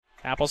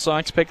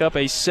AppleSox pick up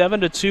a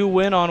 7-2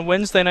 win on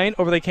Wednesday night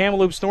over the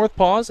Kamloops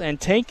NorthPaws and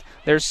take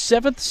their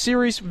 7th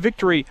series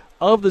victory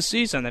of the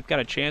season. They've got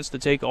a chance to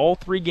take all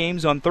 3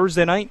 games on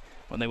Thursday night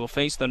when they will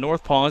face the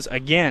NorthPaws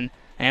again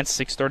at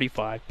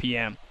 6:35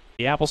 p.m.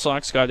 The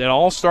AppleSox got it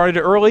all started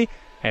early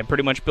and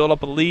pretty much built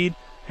up a lead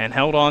and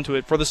held on to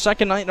it for the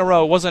second night in a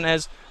row. It wasn't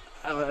as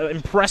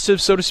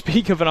impressive, so to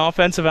speak, of an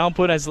offensive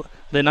output as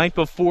the night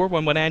before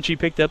when Wenatchee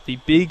picked up the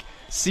big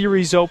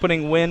series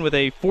opening win with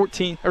a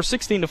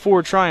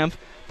 16-4 triumph.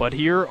 But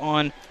here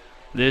on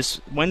this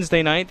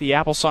Wednesday night, the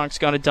AppleSox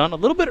got it done a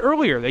little bit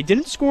earlier. They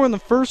didn't score in the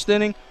first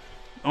inning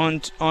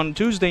on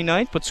Tuesday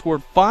night, but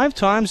scored 5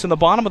 times in the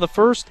bottom of the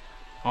first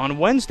on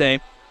Wednesday.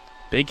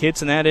 Big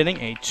hits in that inning,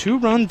 a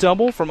 2-run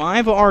double from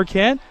Iva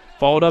Arquette,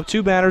 followed up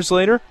 2 batters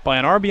later by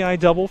an RBI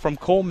double from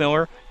Cole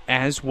Miller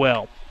as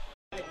well.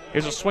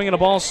 Here's a swing and a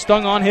ball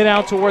stung on, hit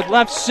out toward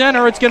left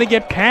center. It's going to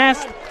get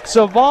past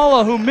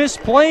Zavala, who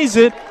misplays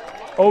it.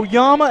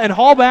 Oyama and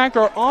Hallback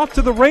are off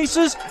to the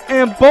races,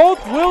 and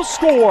both will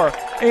score.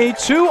 A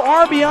 2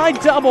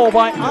 RBI double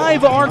by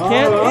Iva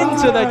Arquette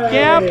into the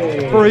gap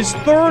for his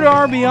 3rd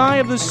RBI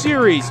of the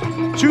series.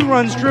 2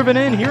 runs driven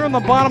in here in the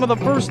bottom of the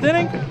first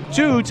inning,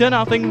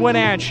 2-0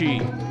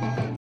 Wenatchee.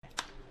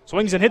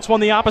 Swings and hits one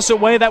the opposite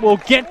way. That will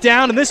get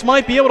down, and this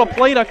might be able to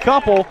plate a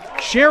couple.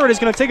 Sherrod is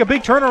going to take a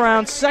big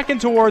turnaround, second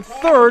toward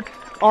third.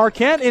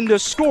 Arquette in to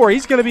score.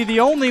 He's going to be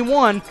the only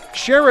one.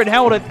 Sherrod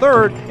held at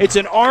third. It's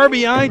an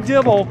RBI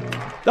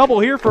double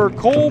here for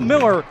Cole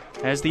Miller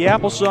as the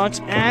AppleSox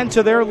add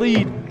to their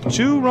lead.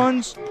 2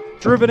 runs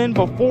driven in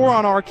before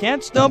on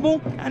Arquette's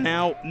double, and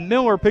now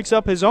Miller picks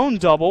up his own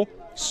double,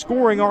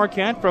 scoring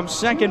Arquette from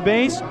second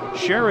base.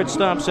 Sherrod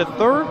stops at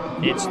third.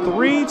 It's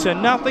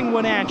 3-0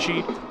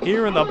 Wenatchee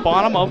here in the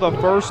bottom of the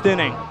first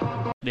inning.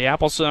 The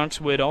AppleSox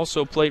would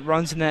also plate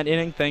runs in that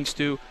inning thanks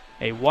to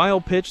a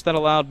wild pitch that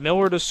allowed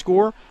Miller to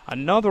score.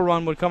 Another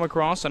run would come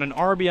across on an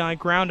RBI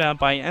groundout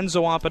by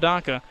Enzo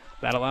Apodaca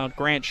that allowed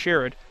Grant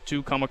Sherrod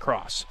to come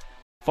across.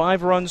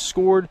 5 runs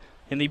scored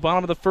in the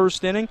bottom of the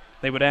first inning.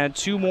 They would add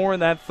 2 more in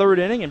that third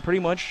inning and pretty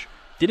much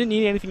didn't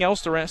need anything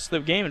else the rest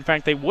of the game. In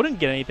fact, they wouldn't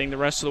get anything the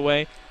rest of the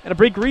way. And a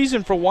big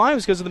reason for why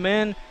was because of the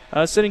man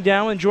sitting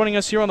down and joining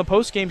us here on the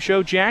postgame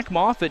show, Jack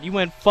Moffitt. You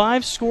went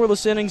 5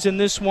 scoreless innings in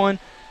this one.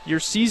 Your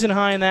season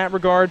high in that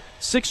regard.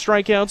 6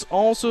 strikeouts,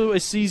 also a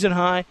season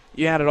high.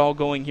 You had it all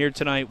going here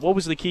tonight. What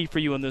was the key for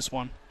you in this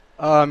one?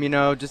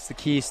 Just the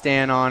key,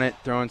 staying on it,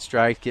 throwing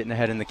strikes, getting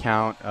ahead in the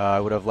count. I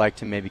would have liked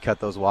to maybe cut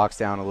those walks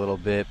down a little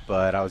bit,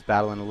 but I was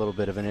battling a little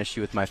bit of an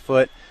issue with my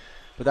foot.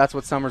 But that's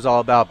what summer's all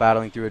about,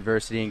 battling through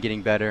adversity and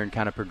getting better and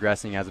kind of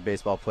progressing as a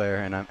baseball player.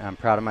 And I'm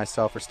proud of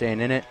myself for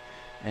staying in it.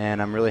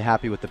 And I'm really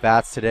happy with the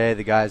bats today.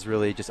 The guys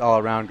really just all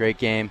around great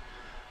game.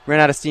 Ran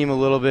out of steam a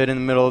little bit in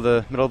the middle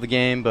of the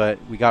game, but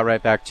we got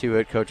right back to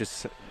it.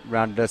 Coaches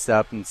rounded us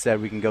up and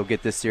said we can go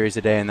get this series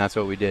today, and that's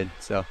what we did.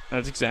 So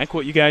that's exactly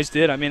what you guys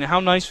did. I mean, how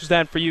nice was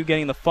that for you,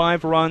 getting the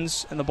 5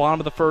 runs in the bottom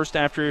of the first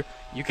after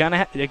you kind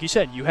of, like you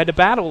said, you had to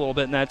battle a little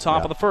bit in that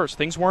top of the first.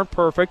 Things weren't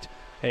perfect.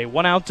 A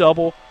 1-out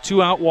double,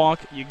 2-out walk.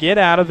 You get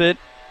out of it,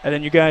 and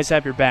then you guys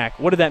have your back.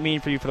 What did that mean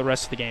for you for the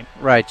rest of the game?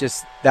 Right,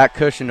 just that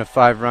cushion of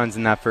 5 runs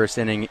in that first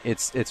inning,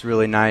 it's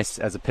really nice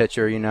as a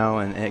pitcher,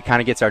 and it kind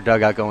of gets our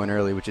dugout going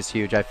early, which is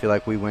huge. I feel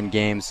like we win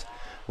games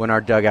when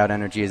our dugout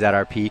energy is at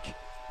our peak,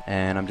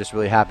 and I'm just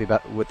really happy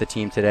with the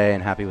team today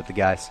and happy with the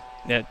guys.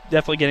 Yeah,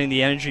 definitely getting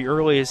the energy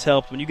early has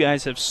helped. When you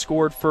guys have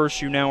scored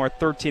first, you now are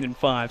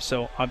 13-5,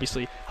 so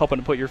obviously helping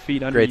to put your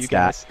feet under you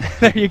guys.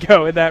 There you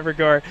go in that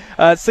regard.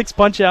 6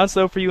 punch-outs,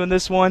 though, for you in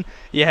this one.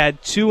 You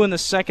had 2 in the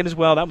second as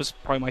well. That was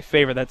probably my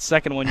favorite, that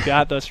second one. You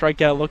got the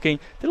strikeout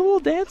looking. Did a little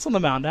dance on the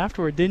mound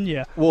afterward, didn't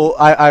you? Well,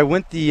 I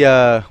went the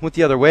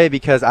other way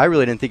because I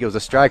really didn't think it was a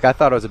strike. I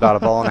thought it was about a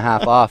ball and a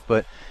half off,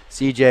 but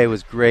CJ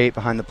was great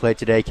behind the plate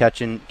today,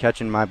 catching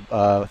my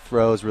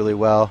throws really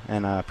well,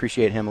 and I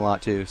appreciate him a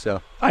lot too.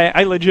 So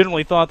I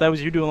legitimately thought that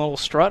was you doing a little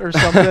strut or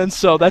something.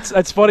 So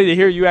that's funny to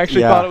hear. You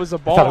actually thought it was a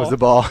ball. I thought it was a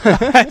ball.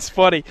 That's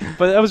funny.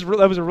 But that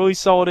was a really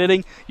solid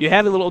inning. You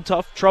had a little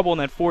tough trouble in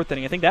that 4th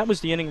inning. I think that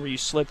was the inning where you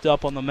slipped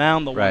up on the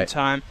mound the one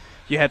time.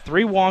 You had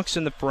 3 walks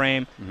in the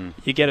frame. Mm-hmm.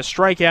 You get a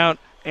strikeout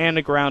and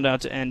a ground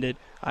out to end it.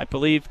 I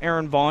believe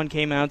Aaron Vaughn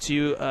came out to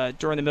you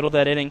during the middle of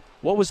that inning.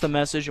 What was the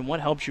message, and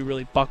what helped you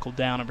really buckle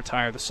down and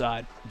retire the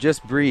side?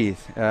 Just breathe.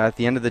 At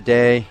the end of the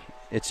day,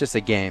 it's just a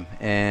game,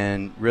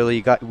 and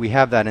really we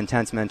have that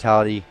intense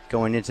mentality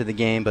going into the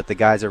game, but the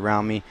guys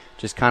around me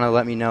just kind of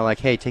let me know, like,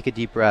 hey, take a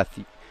deep breath.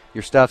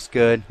 Your stuff's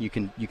good. You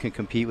can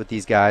compete with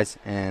these guys,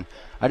 and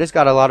I just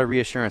got a lot of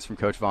reassurance from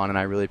Coach Vaughn, and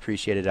I really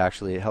appreciate it,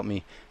 actually. It helped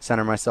me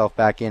center myself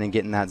back in and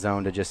get in that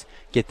zone to just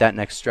get that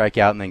next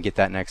strikeout and then get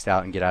that next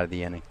out and get out of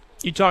the inning.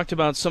 You talked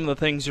about some of the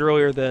things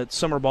earlier that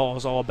summer ball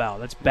is all about.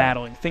 That's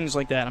battling, things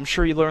like that. I'm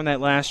sure you learned that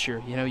last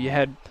year. You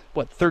had,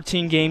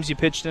 13 games you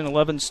pitched in,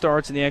 11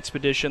 starts in the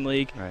Expedition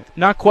League. Right.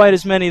 Not quite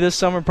as many this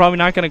summer, probably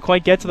not going to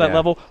quite get to that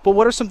level. But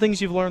what are some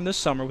things you've learned this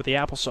summer with the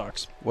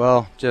AppleSox?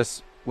 Well,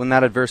 just when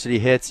that adversity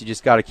hits, you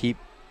just got to keep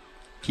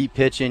keep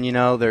pitching.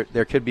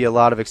 There could be a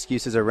lot of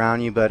excuses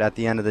around you, but at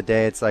the end of the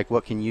day, it's like,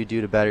 what can you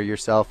do to better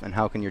yourself, and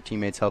how can your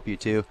teammates help you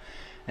too?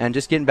 And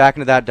just getting back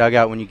into that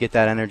dugout when you get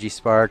that energy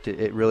sparked,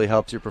 it really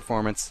helps your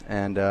performance,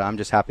 and I'm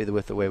just happy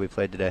with the way we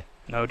played today.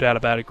 No doubt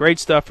about it. Great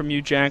stuff from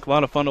you, Jack. A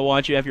lot of fun to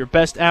watch. You have your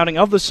best outing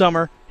of the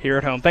summer here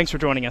at home. Thanks for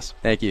joining us.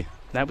 Thank you.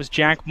 That was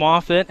Jack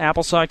Moffitt,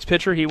 AppleSox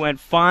pitcher. He went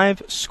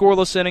 5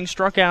 scoreless innings,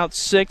 struck out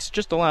 6,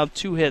 just allowed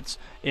 2 hits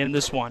in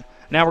this one.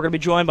 Now we're going to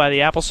be joined by the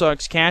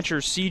AppleSox catcher,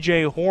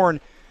 C.J.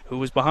 Horn, who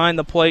was behind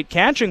the plate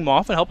catching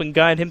Moffitt, helping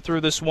guide him through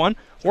this one.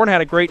 Horn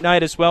had a great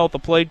night as well at the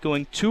plate,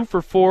 going 2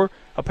 for 4,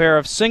 a pair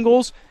of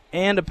singles,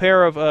 and a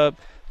pair of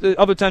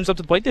other times up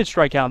to the plate. Did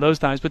strike out those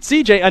times. But,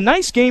 CJ, a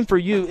nice game for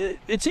you.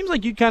 It seems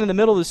like you kind of in the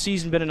middle of the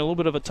season been in a little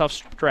bit of a tough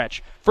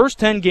stretch. First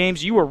 10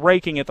 games, you were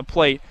raking at the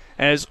plate,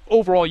 as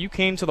overall you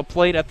came to the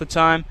plate at the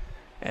time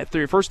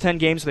through your first 10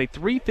 games with a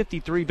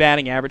 .353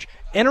 batting average.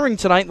 Entering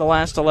tonight in the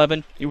last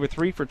 11, you were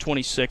 3 for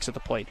 26 at the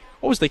plate.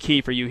 What was the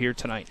key for you here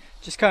tonight?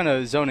 Just kind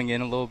of zoning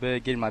in a little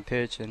bit, getting my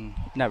pitch, and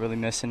not really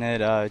missing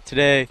it.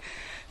 Today,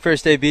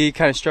 first AB,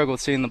 kind of struggled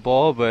seeing the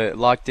ball, but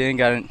locked in,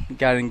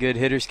 got in good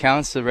hitters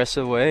counts the rest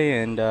of the way,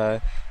 and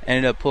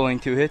ended up pulling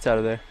 2 hits out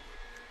of there.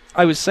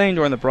 I was saying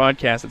during the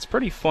broadcast, it's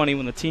pretty funny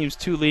when the team's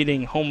 2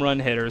 leading home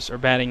run hitters are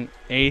batting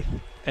 8th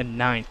and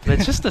 9th.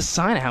 That's just a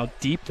sign of how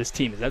deep this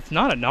team is. That's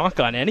not a knock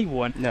on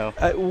anyone. No.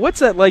 What's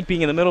that like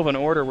being in the middle of an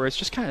order where it's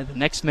just kind of the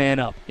next man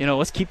up?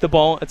 Let's get the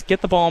ball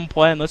in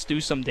play, and let's do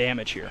some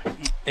damage here.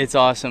 It's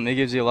awesome. It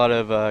gives you a lot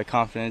of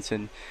confidence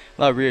and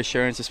a lot of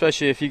reassurance,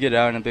 especially if you get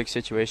out in a big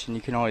situation.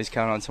 You can always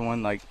count on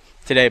someone. Like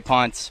today,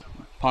 Ponce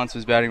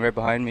was batting right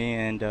behind me,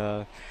 and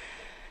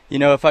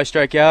if I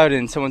strike out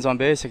and someone's on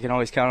base, I can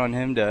always count on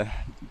him to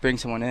bring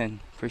someone in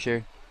for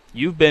sure.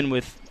 You've been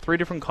with 3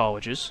 different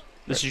colleges.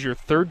 This is your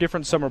 3rd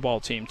different summer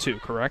ball team too,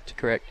 correct?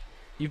 Correct.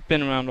 You've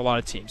been around a lot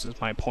of teams, is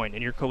my point,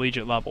 in your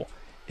collegiate level.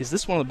 Is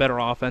this one of the better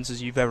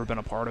offenses you've ever been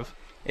a part of?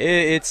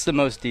 It's the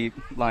most deep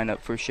lineup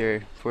for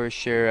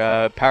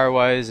sure.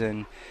 Power-wise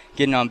and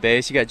getting on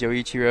base, you got Joe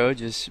Ichiro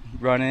just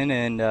running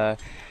and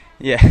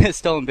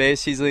stolen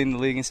base. He's leading the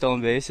league in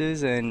stolen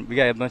bases, and we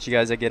got a bunch of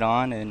guys that get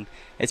on, and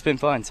it's been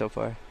fun so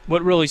far.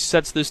 What really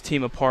sets this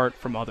team apart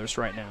from others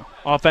right now,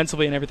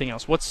 offensively and everything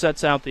else? What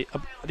sets out the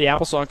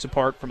AppleSox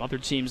apart from other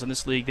teams in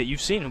this league that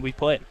you've seen and we've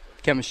played?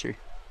 Chemistry,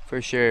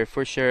 for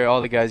sure.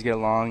 All the guys get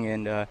along,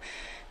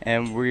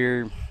 and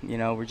we're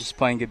just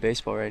playing good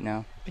baseball right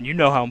now. And you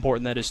know how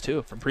important that is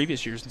too from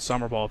previous years in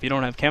summer ball. If you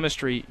don't have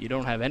chemistry, you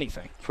don't have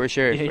anything. For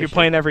sure. You're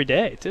playing every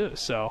day too.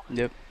 So.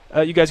 Yep.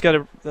 You guys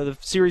got the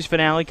series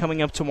finale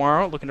coming up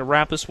tomorrow. Looking to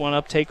wrap this one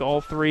up, take all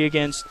 3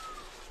 against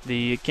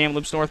the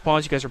Kamloops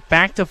NorthPaws. You guys are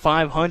back to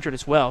 500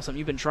 as well, something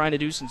you've been trying to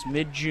do since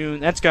mid-June.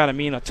 That's got to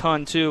mean a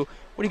ton, too.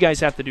 What do you guys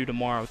have to do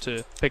tomorrow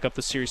to pick up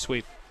the series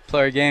sweep?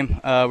 Play our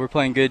game. We're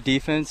playing good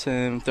defense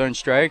and throwing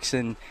strikes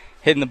and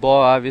hitting the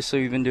ball.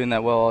 Obviously, we've been doing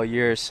that well all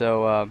year,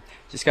 so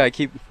just got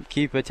to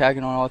keep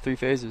attacking on all 3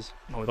 phases.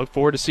 Well, we look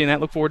forward to seeing that.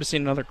 Look forward to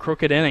seeing another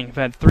crooked inning. We've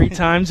had 3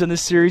 times in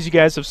this series you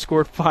guys have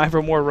scored 5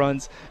 or more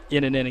runs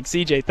in an inning.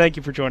 CJ, thank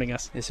you for joining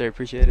us. Yes, sir.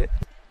 Appreciate it.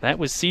 That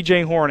was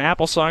C.J. Horn,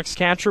 AppleSox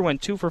catcher,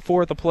 went 2 for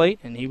 4 at the plate,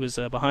 and he was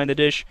behind the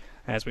dish.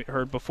 As we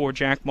heard before,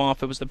 Jack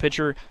Moffitt was the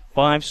pitcher.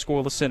 5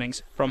 scoreless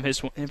innings from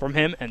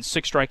him and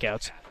 6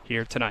 strikeouts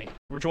here tonight.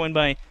 We're joined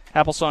by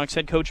AppleSox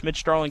head coach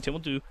Mitch Darlington. We'll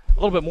do a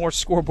little bit more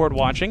scoreboard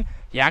watching.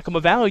 Yakima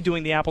Valley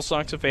doing the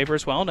AppleSox a favor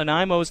as well.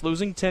 Nanaimo is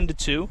losing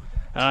 10-2.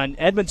 And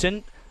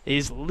Edmonton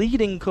is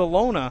leading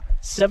Kelowna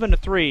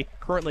 7-3,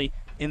 currently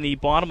in the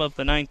bottom of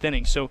the 9th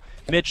inning. So,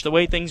 Mitch, the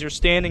way things are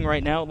standing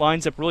right now, it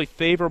lines up really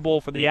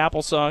favorable for the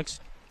AppleSox.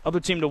 Other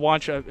team to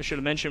watch, I should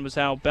have mentioned, was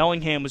how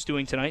Bellingham was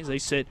doing tonight, as they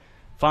sit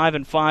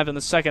 5-5 in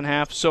the second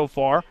half so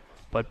far.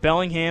 But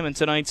Bellingham in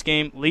tonight's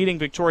game leading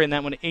Victoria in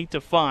that one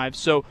 8-5.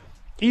 So,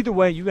 either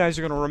way, you guys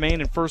are going to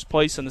remain in first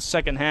place in the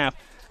second half.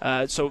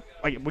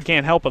 We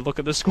can't help but look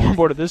at the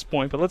scoreboard at this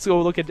point. But let's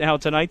go look at how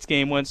tonight's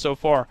game went so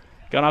far.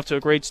 Got off to a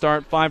great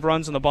start. 5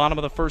 runs in the bottom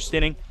of the first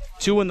inning.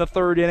 2 in the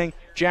third inning.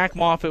 Jack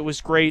Moffitt was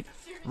great.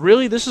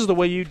 Really, this is the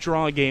way you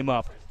draw a game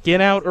up.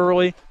 Get out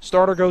early.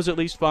 Starter goes at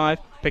least 5.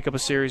 Pick up a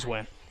series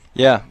win.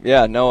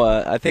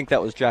 I think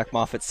that was Jack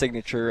Moffitt's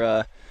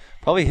signature,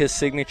 probably his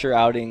signature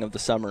outing of the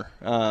summer.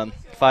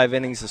 5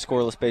 innings of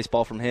scoreless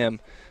baseball from him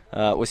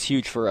was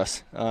huge for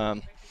us.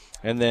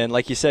 And then,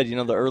 like you said,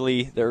 the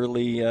early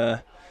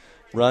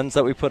runs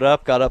that we put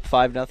up, got up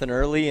 5-0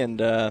 early, and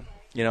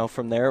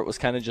from there it was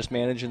kind of just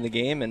managing the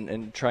game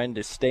and trying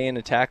to stay in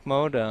attack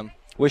mode.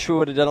 Wish we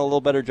would have done a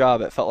little better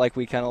job. It felt like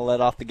we kind of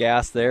let off the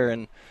gas there,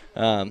 and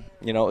it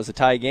was a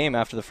tie game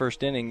after the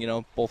first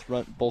inning.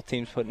 Both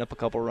teams putting up a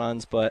couple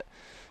runs, but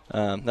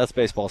that's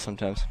baseball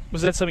sometimes.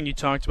 Was that something you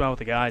talked about with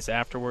the guys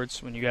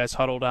afterwards when you guys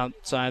huddled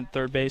outside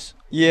third base?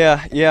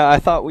 Yeah. I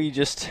thought we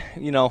just,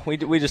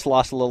 we just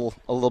lost a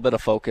little bit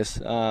of focus,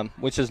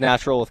 which is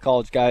natural with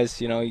college guys.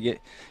 You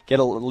get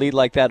a lead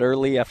like that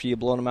early after you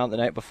blown them out the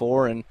night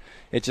before, and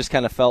it just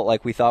kind of felt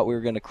like we thought we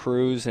were going to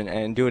cruise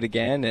and do it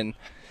again, and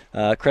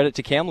credit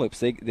to Kamloops.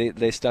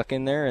 They stuck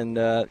in there and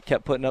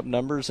kept putting up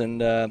numbers and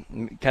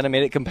kind of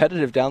made it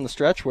competitive down the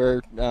stretch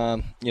where,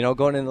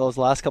 going into those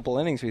last couple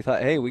innings, we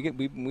thought, hey,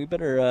 we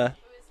better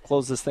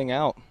close this thing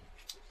out.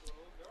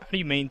 How do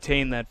you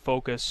maintain that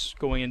focus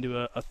going into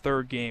a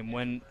third game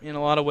when, in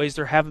a lot of ways,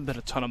 there haven't been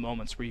a ton of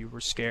moments where you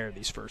were scared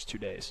these first 2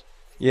 days?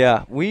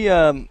 Yeah, we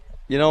got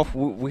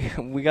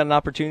an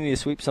opportunity to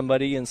sweep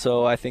somebody, and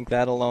so I think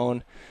that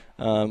alone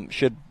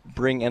should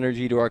bring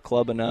energy to our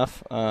club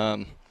enough.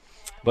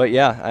 But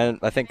yeah,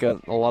 I think a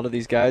lot of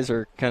these guys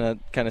are kind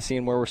of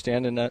seeing where we're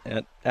standing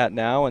at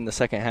now in the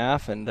second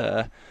half,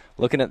 and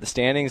looking at the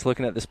standings,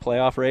 looking at this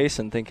playoff race,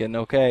 and thinking,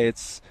 okay,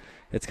 it's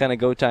kind of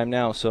go time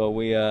now. So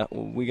we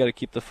got to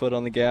keep the foot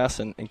on the gas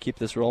and keep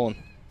this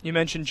rolling. You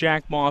mentioned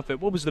Jack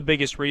Moffitt. What was the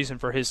biggest reason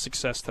for his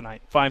success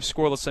tonight? 5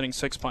 scoreless innings,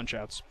 6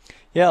 punch-outs.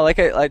 Yeah, like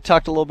I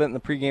talked a little bit in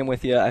the pregame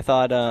with you, I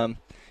thought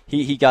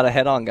he got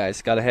ahead on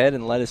guys, got ahead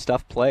and let his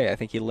stuff play. I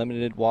think he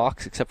limited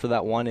walks except for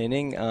that one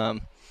inning,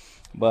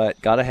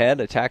 but got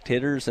ahead, attacked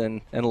hitters,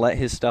 and let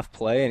his stuff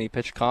play, and he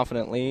pitched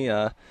confidently.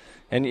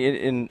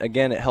 And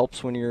again, it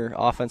helps when your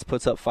offense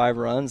puts up 5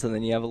 runs, and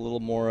then you have a little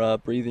more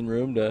breathing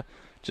room to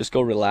just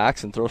go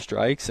relax and throw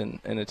strikes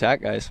and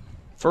attack guys.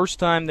 First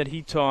time that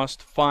he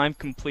tossed 5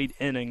 complete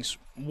innings.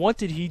 What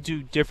did he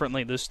do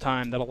differently this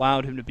time that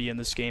allowed him to be in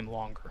this game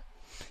longer?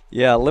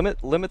 Yeah,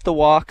 limit the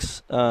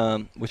walks,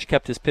 which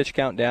kept his pitch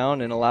count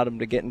down and allowed him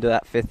to get into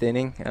that 5th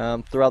inning.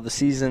 Throughout the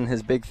season,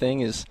 his big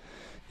thing is,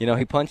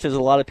 he punches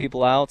a lot of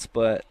people out,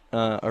 but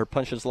he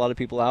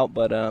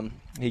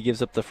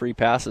gives up the free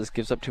passes,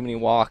 gives up too many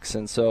walks,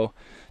 and so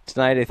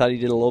tonight I thought he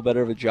did a little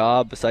better of a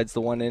job besides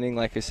the 1 inning,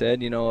 like I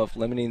said, of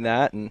limiting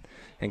that and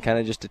kind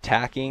of just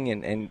attacking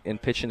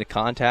and pitching to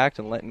contact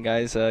and letting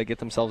guys get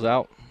themselves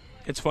out.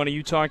 It's funny,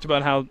 you talked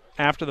about how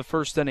after the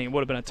first inning it would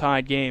have been a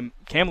tied game.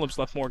 Kamloops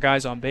left more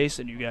guys on base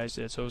than you guys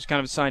did, so it was kind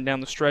of a sign down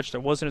the stretch. There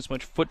wasn't as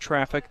much foot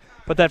traffic,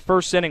 but that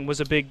first inning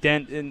was a big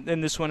dent,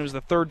 and this one was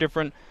the 3rd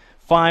different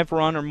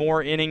 5-run or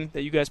more inning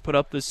that you guys put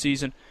up this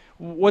season.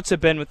 What's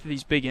it been with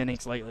these big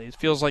innings lately? It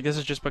feels like this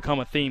has just become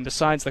a theme,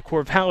 besides the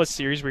Corvallis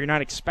series where you're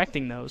not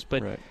expecting those.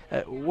 But right.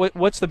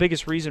 What's the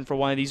biggest reason for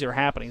why these are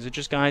happening? Is it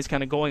just guys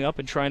kind of going up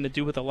and trying to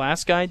do what the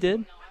last guy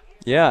did?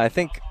 Yeah, I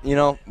think,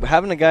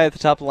 having a guy at the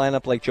top of the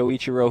lineup like Joe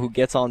Ichiro who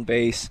gets on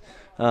base,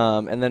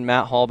 and then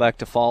Matt Hallback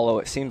to follow,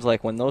 it seems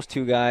like when those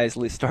 2 guys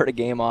start a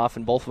game off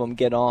and both of them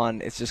get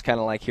on, it's just kind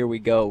of like, here we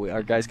go.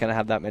 Our guys kind of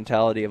have that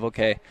mentality of,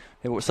 okay,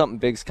 something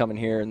big's coming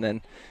here, and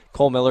then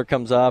Cole Miller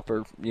comes up,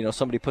 or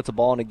somebody puts a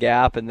ball in a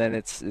gap, and then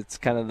it's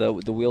kind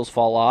of the wheels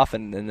fall off,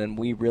 and then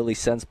we really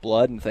sense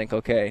blood and think,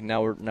 okay,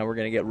 now we're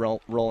going to get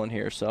rolling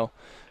here. So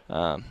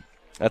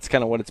that's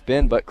kind of what it's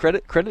been. But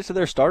credit to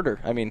their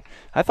starter. I mean,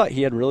 I thought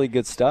he had really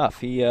good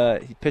stuff. He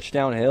pitched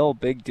downhill,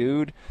 big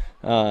dude,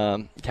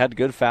 had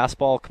good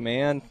fastball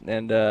command,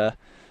 and I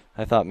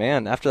thought,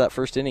 man, after that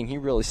first inning, he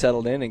really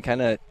settled in and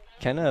kind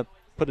of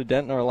put a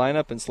dent in our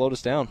lineup and slowed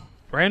us down.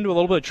 Ran into a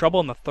little bit of trouble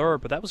in the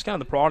 3rd, but that was kind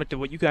of the product of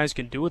what you guys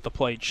can do at the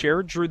plate.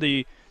 Sherrod drew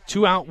the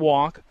 2-out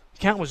walk. The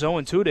count was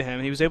 0-2 to him,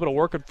 and he was able to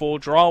work it full,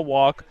 draw a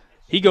walk.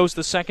 He goes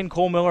to second.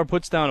 Cole Miller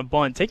puts down a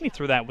bunt. Take me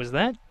through that. Was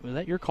that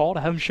your call to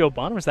have him show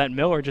bunt, or was that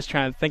Miller just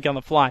trying to think on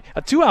the fly?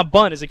 A 2-out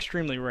bunt is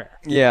extremely rare.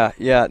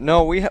 Yeah.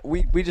 No, we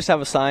just have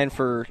a sign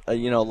for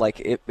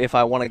like if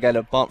I want a guy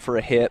to bunt for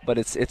a hit, but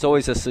it's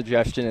always a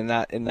suggestion in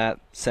that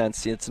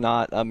sense. It's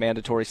not a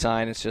mandatory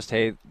sign. It's just,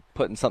 hey,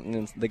 putting something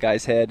in the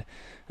guy's head.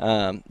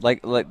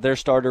 Like their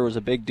starter was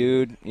a big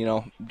dude,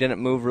 didn't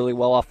move really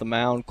well off the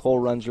mound. Cole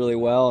runs really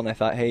well, and I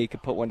thought, hey, he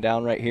could put one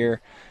down right here.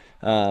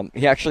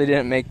 He actually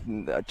didn't make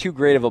too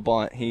great of a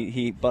bunt.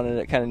 He bunted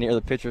it kind of near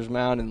the pitcher's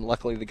mound, and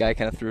luckily the guy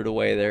kind of threw it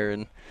away there.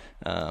 And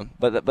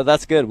but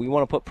that's good. We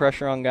want to put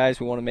pressure on guys.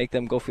 We want to make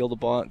them go field a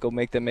bunt, go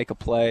make them make a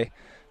play.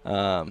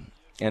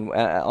 And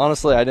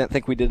honestly, I didn't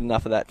think we did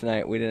enough of that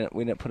tonight. We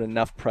didn't put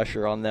enough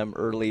pressure on them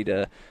early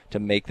to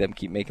make them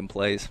keep making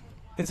plays.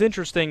 It's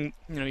interesting,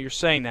 you're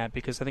saying that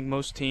because I think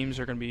most teams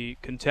are going to be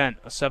content.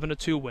 A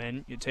 7-2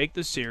 win, you take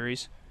the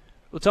series.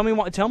 Well, tell me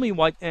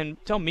why, and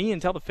tell me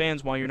and tell the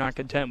fans why you're not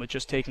content with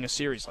just taking a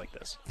series like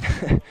this.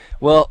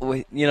 Well,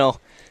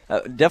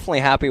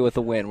 definitely happy with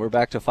the win. We're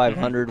back to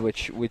 500,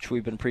 which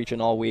we've been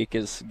preaching all week,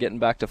 is getting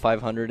back to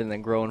 500 and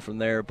then growing from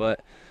there.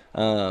 But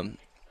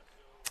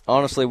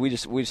honestly, we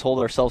just hold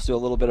ourselves to a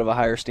little bit of a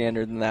higher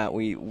standard than that.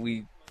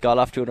 We got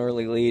off to an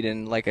early lead,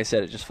 and like I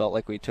said, it just felt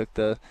like we took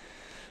the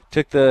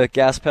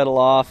gas pedal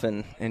off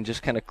and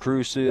just kind of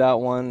cruised through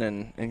that one,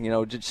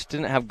 and just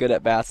didn't have good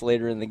at bats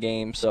later in the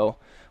game. So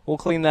we'll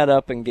clean that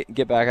up and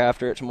get back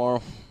after it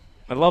tomorrow.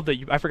 I love that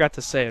I forgot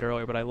to say it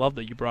earlier, but I love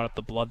that you brought up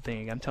the blood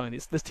thing. I'm telling you,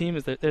 this team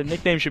is their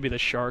nickname should be the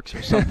Sharks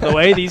or something. The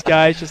way these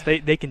guys just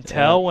they can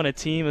tell when a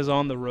team is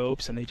on the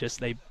ropes, and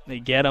they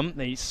get them,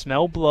 they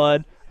smell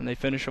blood, and they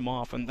finish them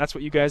off, and that's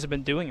what you guys have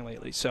been doing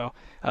lately. So,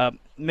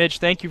 Mitch,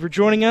 thank you for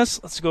joining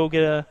us. Let's go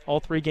get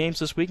all 3 games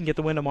this week and get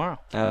the win tomorrow.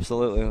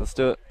 Absolutely, let's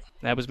do it.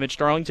 That was Mitch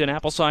Darlington,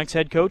 AppleSox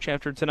head coach,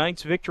 after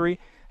tonight's victory,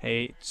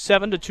 a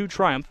 7-2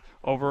 triumph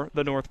over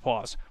the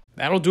NorthPaws.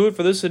 That'll do it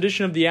for this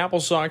edition of the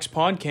AppleSox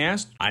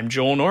Podcast. I'm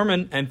Joel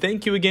Norman, and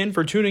thank you again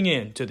for tuning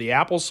in to the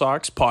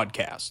AppleSox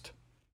Podcast.